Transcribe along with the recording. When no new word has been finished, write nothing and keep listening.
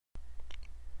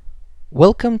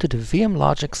Welcome to the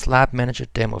VMLogix LabManager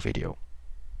demo video.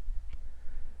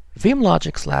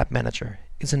 VMLogix LabManager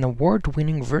is an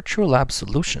award-winning virtual lab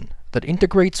solution that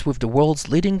integrates with the world's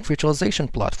leading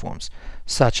virtualization platforms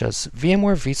such as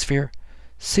VMware vSphere,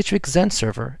 Citrix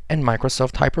XenServer, and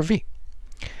Microsoft Hyper-V.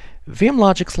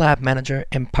 VMLogix LabManager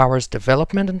empowers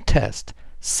development and test,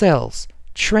 sales,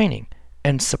 training,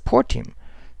 and support team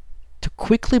to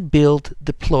quickly build,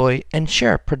 deploy, and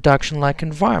share production-like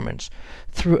environments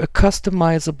through a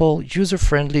customizable,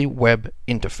 user-friendly web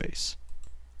interface.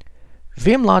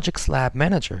 VMLogix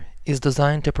LabManager is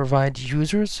designed to provide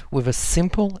users with a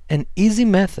simple and easy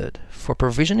method for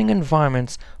provisioning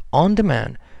environments on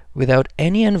demand without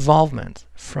any involvement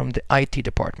from the IT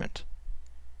department.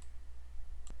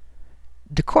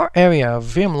 The core area of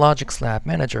VMLogix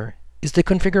LabManager is the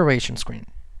configuration screen.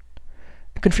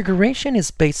 A configuration is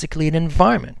basically an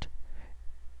environment.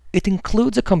 It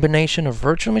includes a combination of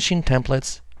virtual machine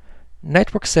templates,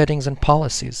 network settings and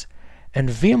policies, and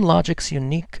VMLogix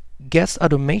unique guest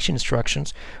automation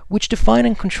instructions which define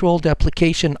and control the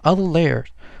application and other layers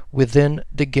within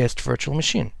the guest virtual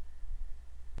machine.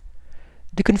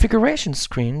 The configuration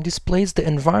screen displays the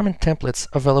environment templates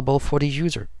available for the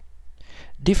user.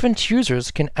 Different users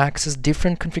can access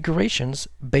different configurations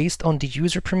based on the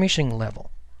user permission level.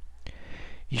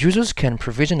 Users can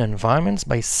provision environments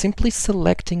by simply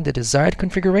selecting the desired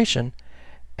configuration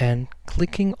and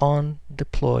clicking on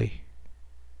Deploy.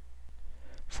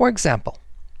 For example,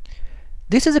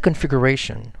 this is a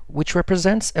configuration which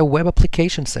represents a web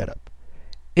application setup.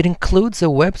 It includes a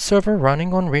web server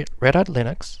running on Red Hat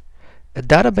Linux, a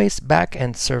database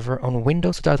backend server on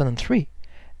Windows 2003,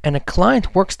 and a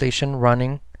client workstation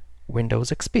running Windows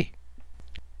XP.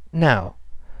 Now,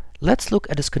 let's look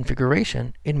at this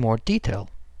configuration in more detail.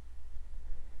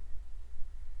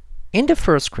 In the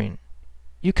first screen,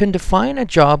 you can define a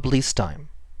job lease time,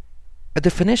 a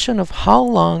definition of how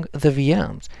long the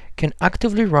VMs can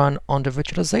actively run on the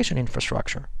virtualization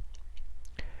infrastructure.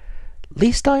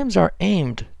 Lease times are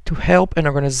aimed to help an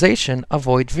organization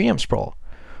avoid VM sprawl,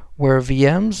 where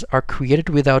VMs are created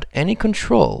without any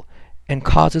control and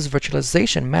causes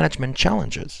virtualization management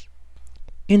challenges.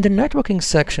 In the networking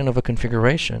section of a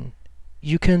configuration,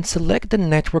 you can select the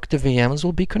network the VMs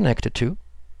will be connected to,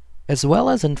 as well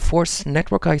as enforce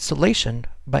network isolation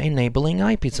by enabling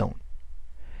IP zone,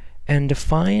 and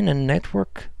define a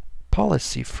network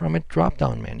policy from a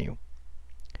drop-down menu.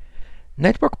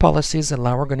 Network policies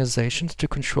allow organizations to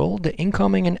control the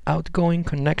incoming and outgoing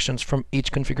connections from each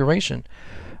configuration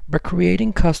by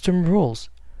creating custom rules,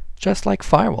 just like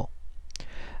firewall.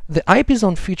 The IP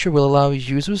zone feature will allow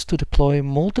users to deploy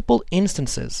multiple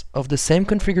instances of the same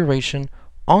configuration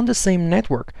on the same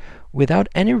network without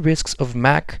any risks of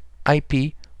MAC,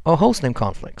 IP, or hostname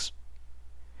conflicts.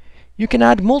 You can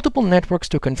add multiple networks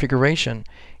to a configuration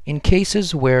in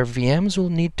cases where VMs will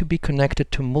need to be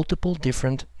connected to multiple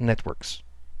different networks.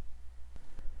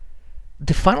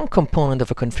 The final component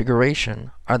of a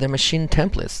configuration are the machine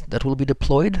templates that will be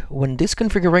deployed when this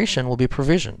configuration will be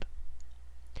provisioned.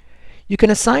 You can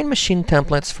assign machine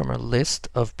templates from a list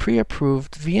of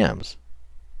pre-approved VMs.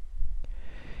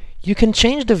 You can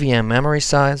change the VM memory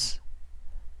size,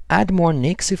 add more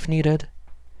NICs if needed,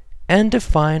 and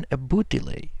define a boot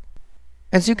delay.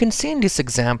 As you can see in this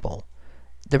example,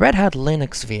 the Red Hat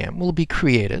Linux VM will be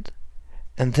created,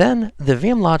 and then the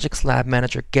VMLogix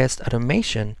LabManager guest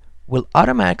automation will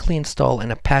automatically install an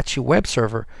Apache web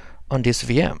server on this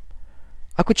VM.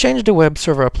 I could change the web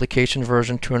server application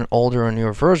version to an older or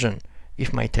newer version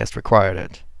if my test required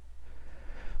it.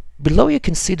 Below you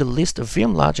can see the list of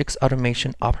VMLogix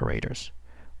automation operators,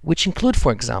 which include,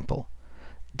 for example,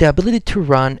 the ability to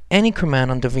run any command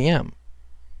on the VM,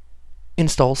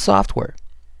 install software,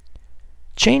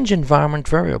 change environment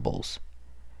variables,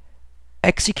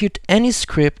 execute any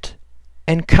script,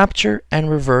 and capture and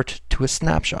revert to a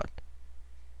snapshot.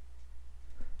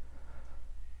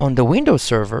 On the Windows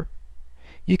server,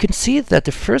 you can see that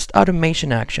the first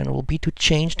automation action will be to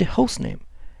change the hostname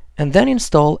and then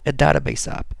install a database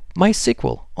app,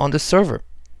 MySQL, on the server.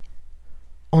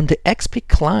 On the XP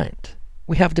client,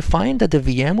 we have defined that the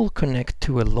VM will connect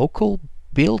to a local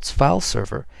builds file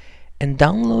server and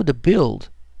download the build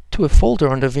to a folder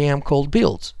on the VM called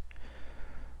builds.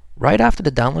 Right after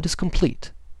the download is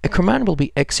complete, a command will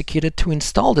be executed to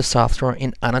install the software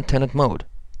in unattended mode.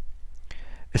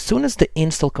 As soon as the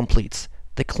install completes,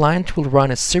 the client will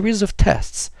run a series of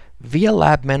tests via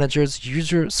LabManager's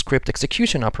user script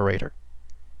execution operator.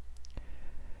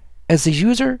 As a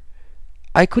user,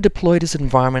 I could deploy this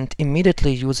environment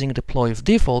immediately using deploy of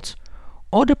defaults,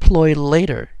 or deploy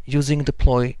later using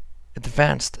deploy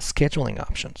advanced scheduling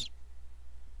options.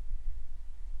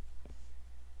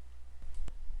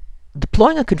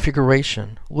 Deploying a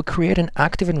configuration will create an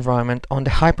active environment on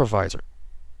the hypervisor.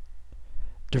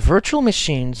 The virtual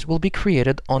machines will be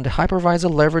created on the hypervisor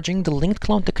leveraging the linked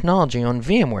clone technology on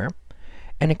VMware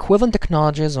and equivalent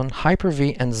technologies on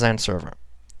Hyper-V and Xen Server.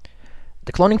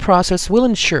 The cloning process will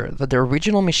ensure that the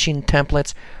original machine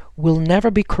templates will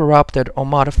never be corrupted or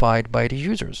modified by the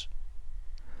users.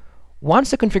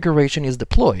 Once the configuration is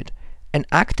deployed, an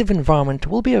active environment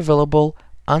will be available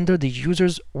under the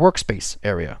user's workspace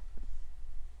area.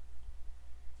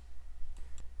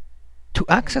 To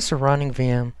access a running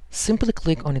VM, simply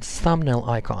click on its thumbnail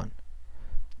icon.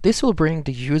 This will bring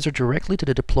the user directly to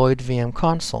the deployed VM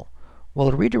console,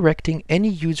 while redirecting any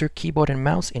user keyboard and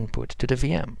mouse input to the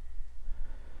VM.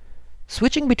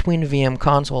 Switching between VM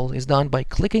consoles is done by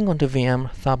clicking on the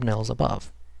VM thumbnails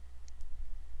above.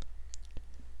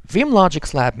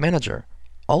 VMLogix LabManager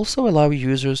also allows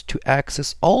users to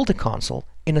access all the console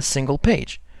in a single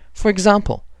page. For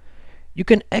example, you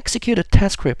can execute a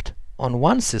test script on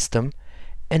one system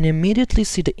and immediately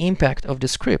see the impact of the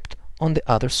script on the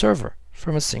other server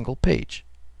from a single page.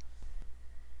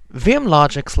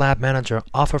 VMLogix LabManager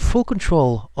offers full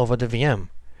control over the VM,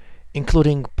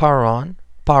 including power on,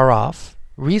 power off,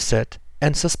 reset,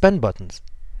 and suspend buttons.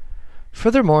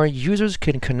 Furthermore, users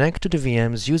can connect to the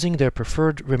VMs using their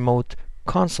preferred remote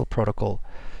console protocol,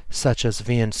 such as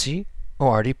VNC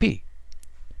or RDP.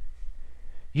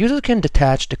 Users can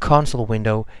detach the console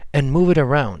window and move it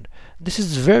around. This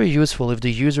is very useful if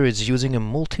the user is using a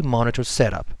multi-monitor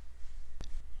setup.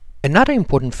 Another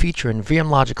important feature in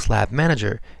VMLogix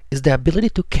LabManager is the ability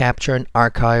to capture and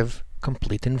archive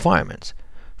complete environments.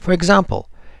 For example,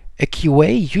 a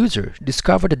QA user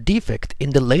discovered a defect in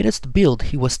the latest build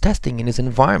he was testing in his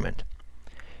environment.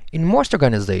 In most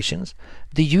organizations,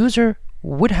 the user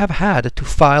would have had to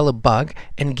file a bug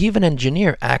and give an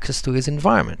engineer access to his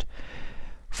environment,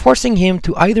 forcing him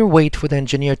to either wait for the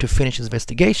engineer to finish his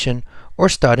investigation or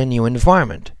start a new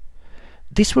environment.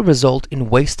 This will result in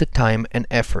wasted time and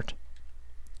effort.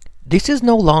 This is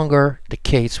no longer the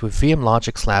case with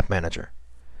VMLogix LabManager.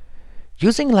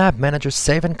 Using LabManager's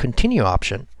Save and Continue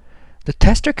option, the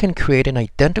tester can create an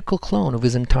identical clone of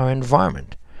his entire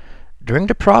environment. During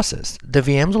the process, the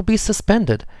VMs will be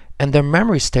suspended and their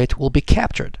memory state will be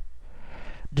captured.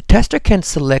 The tester can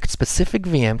select specific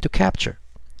VM to capture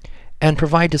and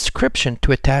provide description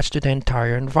to attach to the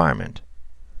entire environment.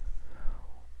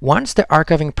 Once the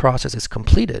archiving process is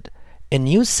completed, a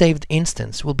new saved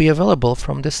instance will be available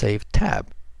from the Save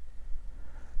tab.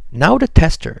 Now the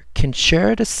tester can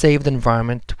share the saved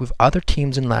environment with other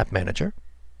teams in LabManager,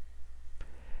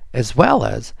 as well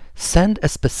as send a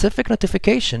specific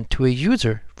notification to a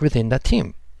user within that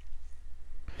team.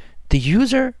 The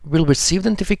user will receive the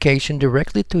notification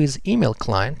directly to his email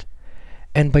client,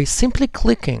 and by simply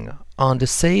clicking on the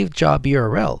saved job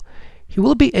URL, he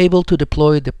will be able to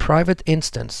deploy the private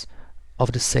instance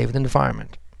of the saved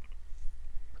environment.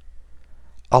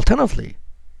 Alternatively,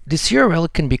 this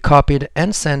URL can be copied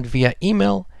and sent via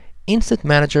email, Incident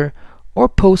Manager, or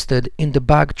posted in the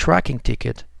bug tracking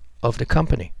ticket of the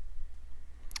company.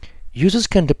 Users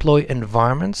can deploy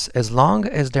environments as long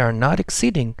as they are not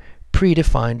exceeding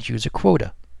predefined user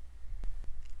quota.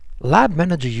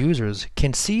 LabManager users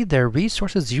can see their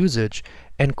resources usage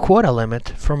and quota limit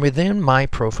from within My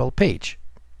Profile page.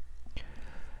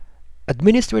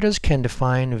 Administrators can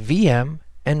define VM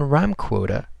and RAM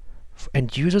quota,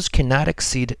 and users cannot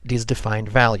exceed these defined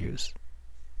values.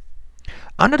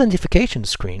 Under the notification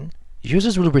screen,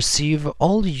 users will receive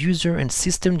all user and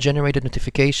system-generated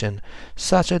notifications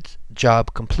such as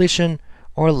job completion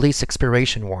or lease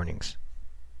expiration warnings.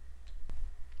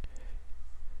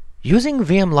 Using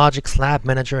VMLogix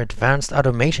LabManager advanced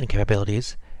automation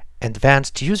capabilities,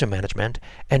 advanced user management,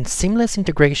 and seamless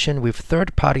integration with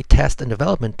third-party test and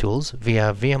development tools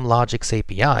via VMLogix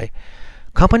API,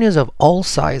 companies of all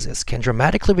sizes can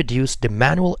dramatically reduce the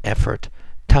manual effort,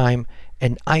 time,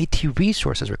 and IT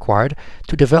resources required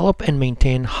to develop and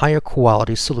maintain higher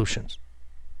quality solutions.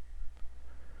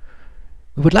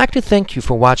 We would like to thank you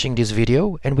for watching this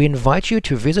video, and we invite you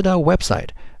to visit our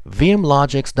website,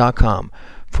 vmlogix.com,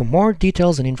 for more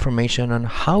details and information on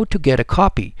how to get a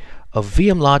copy of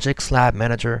VMLogix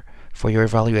LabManager for your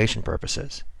evaluation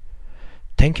purposes.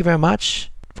 Thank you very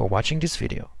much for watching this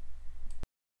video.